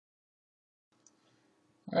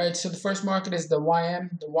All right, so the first market is the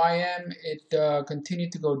YM. The YM, it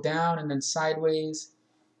continued to go down and then sideways.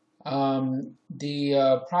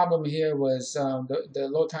 The problem here was the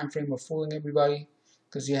low time frame was fooling everybody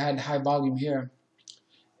because you had high volume here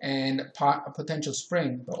and a potential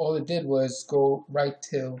spring, but all it did was go right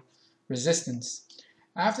to resistance.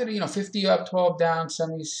 After the 50 up, 12 down,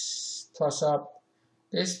 70 plus up,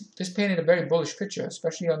 this painted a very bullish picture,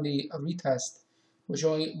 especially on the retest, which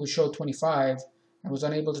showed 25 and was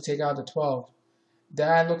unable to take out the 12.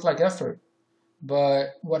 That looked like effort,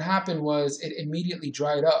 but what happened was it immediately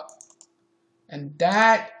dried up, and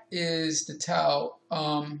that is the tell.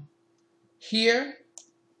 Here,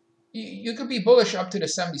 you could be bullish up to the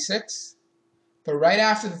 76, but right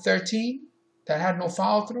after the 13, that had no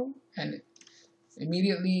follow through and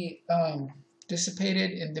immediately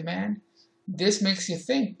dissipated in demand. This makes you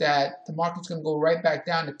think that the market's going to go right back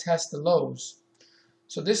down to test the lows.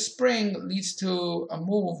 So this spring leads to a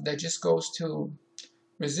move that just goes to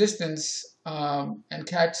resistance and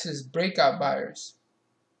catches breakout buyers.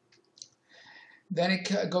 Then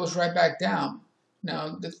it goes right back down.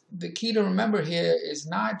 Now, the key to remember here is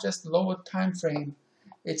not just the lower time frame,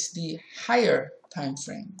 it's the higher time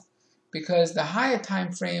frame, because the higher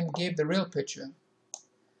time frame gave the real picture.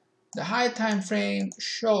 The higher time frame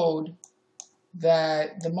showed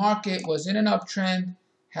that the market was in an uptrend,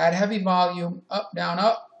 had heavy volume, up, down,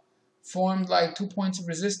 up, formed like 2 points of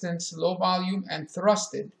resistance, low volume, and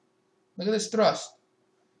thrusted. Look at this thrust.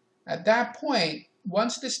 At that point,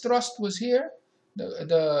 once this thrust was here,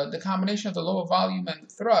 the combination of the lower volume and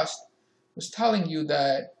the thrust was telling you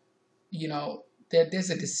that, that there's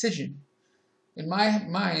a decision. In my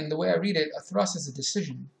mind, the way I read it, a thrust is a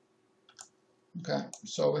decision. Okay,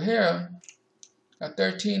 so over here, at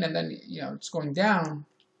 13, and then it's going down,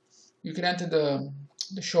 you could enter the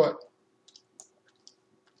short.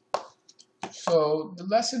 So the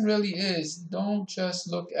lesson really is, don't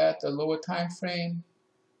just look at the lower time frame.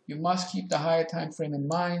 You must keep the higher time frame in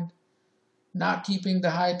mind. Not keeping the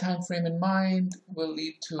higher time frame in mind will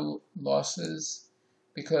lead to losses,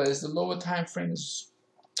 because the lower time frame is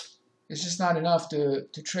just not enough to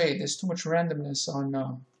trade. There's too much randomness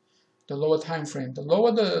on the lower time frame. The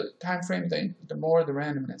lower the time frame, the more the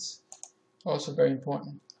randomness. Also very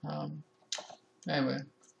important. Anyway,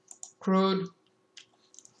 crude.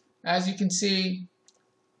 As you can see,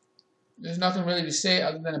 there's nothing really to say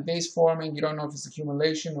other than a base forming. You don't know if it's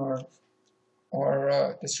accumulation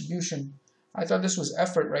or distribution. I thought this was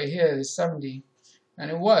effort right here, this 70,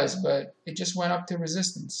 and it was, but it just went up to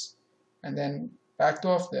resistance and then backed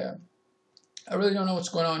off there. I really don't know what's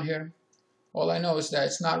going on here. All I know is that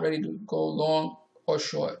it's not ready to go long or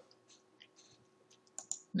short.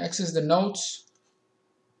 Next is the notes.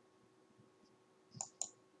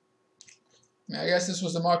 I guess this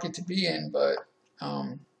was the market to be in, but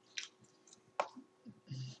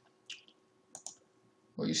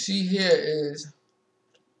what you see here is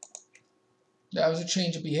that was a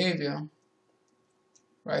change of behavior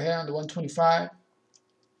right here on the 125,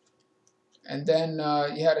 and then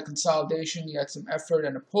you had a consolidation, you had some effort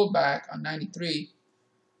and a pullback on 93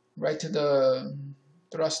 right to the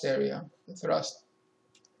thrust area, the thrust.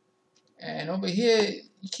 And over here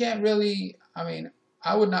you can't really, I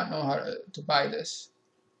would not know how to buy this.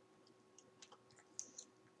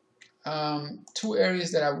 Two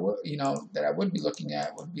areas that I would be looking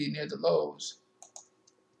at would be near the lows.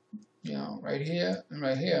 Right here and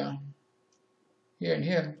right here, here and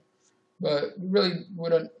here. But we really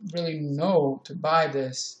wouldn't really know to buy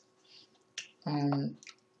this. Then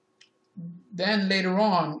later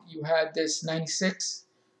on, you had this 96,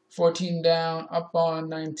 14 down, up on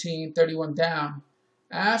 19, 31 down.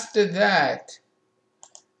 After that,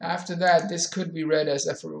 this could be read as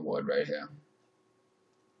effort reward right here.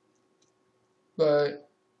 But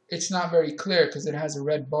it's not very clear because it has a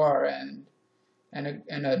red bar and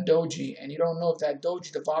a doji, and you don't know if that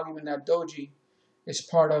doji, the volume in that doji, is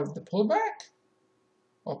part of the pullback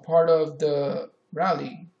or part of the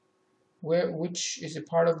rally. Which is it,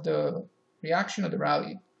 part of the reaction of the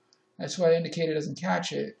rally? That's why the indicator doesn't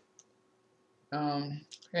catch it.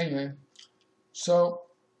 Anyway, so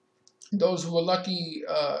those who were lucky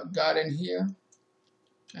got in here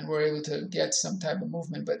and were able to get some type of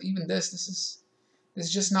movement. But even this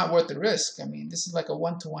is just not worth the risk. This is like a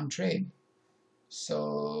one-to-one trade.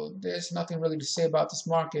 So there's nothing really to say about this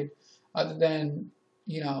market other than,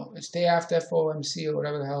 it's day after FOMC or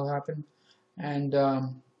whatever the hell happened. And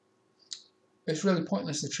it's really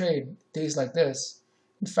pointless to trade days like this.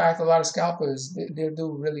 In fact, a lot of scalpers, they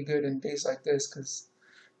do really good in days like this because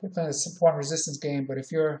they're playing a support and resistance game. But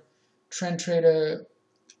if you're a trend trader,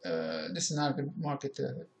 this is not a good market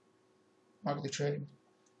to trade.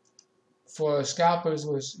 for scalpers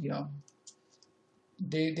was, you know,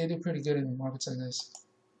 they do pretty good in markets like this.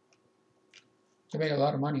 They make a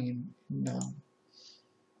lot of money in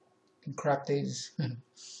crap days.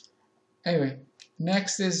 Anyway,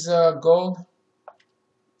 next is gold.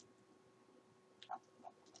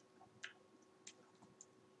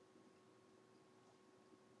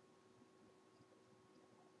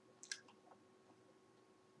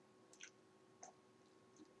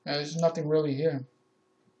 There's nothing really here.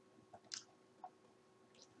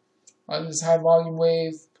 Other than this high volume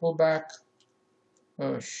wave, pullback.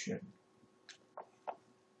 Oh shit.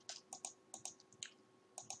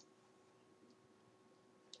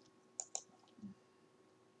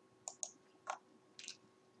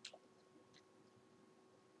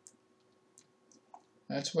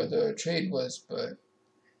 That's where the trade was, but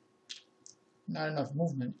not enough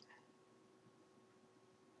movement.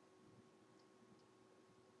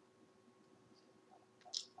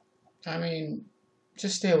 I mean,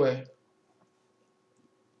 just stay away.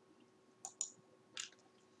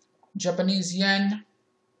 Japanese yen.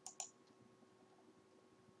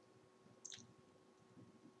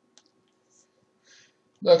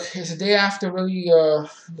 Look, it's the day after really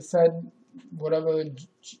the Fed, whatever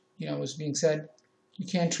was being said. You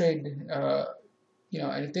can't trade, and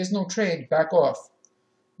if there's no trade, back off,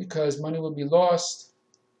 because money will be lost.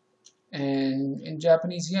 And in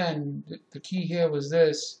Japanese yen, the key here was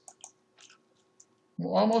this.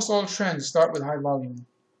 Almost all trends start with high volume.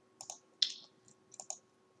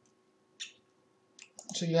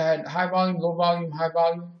 So you had high volume, low volume, high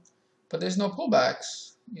volume, but there's no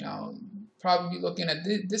pullbacks. You know, probably looking at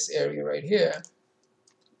this area right here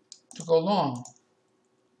to go long.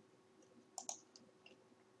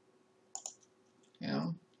 You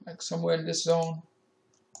know, like somewhere in this zone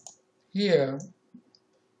here,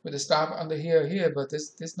 with a stop under here, but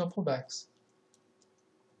there's no pullbacks.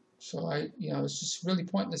 So it's just really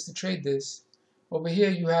pointless to trade this. Over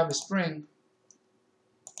here you have a spring,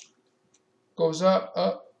 goes up,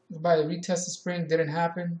 by the retest the spring, didn't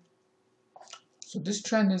happen. So this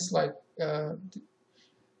trend is like,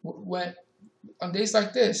 when on days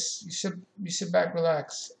like this, you sit back,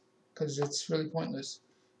 relax, because it's really pointless.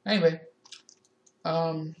 Anyway,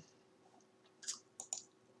 I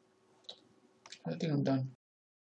think I'm done.